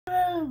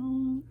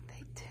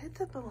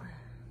the balloon.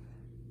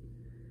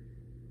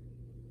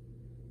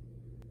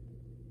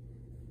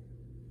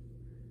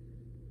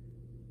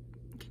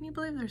 Can you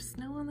believe there's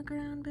snow on the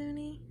ground,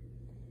 Booney?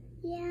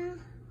 Yeah.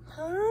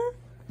 Huh?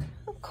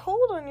 How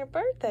cold on your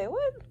birthday?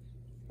 What?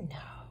 No.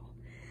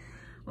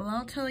 Well,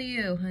 I'll tell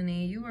you,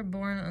 honey, you were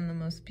born on the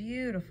most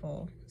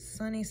beautiful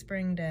sunny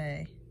spring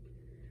day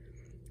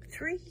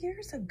 3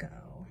 years ago.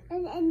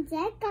 And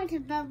Dad got the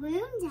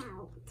balloons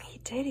out. He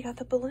did. He got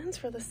the balloons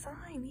for the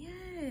sign.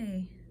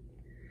 Yay.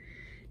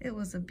 It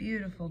was a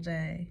beautiful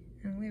day,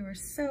 and we were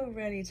so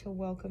ready to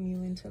welcome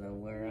you into the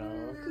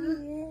world.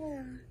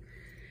 Yeah.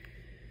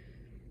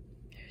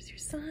 There's your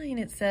sign.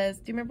 It says,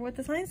 do you remember what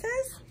the sign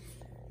says?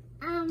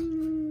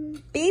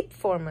 Beep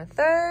for my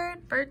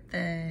 3rd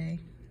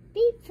birthday.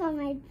 Beep for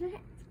my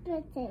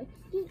birthday.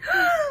 You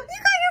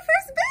got your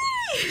first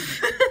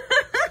beep!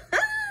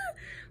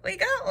 We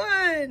got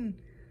one.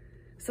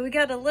 So we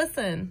got to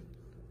listen.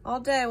 All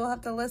day we'll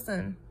have to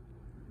listen.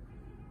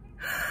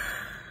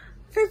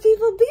 For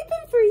people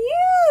beeping for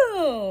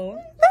you.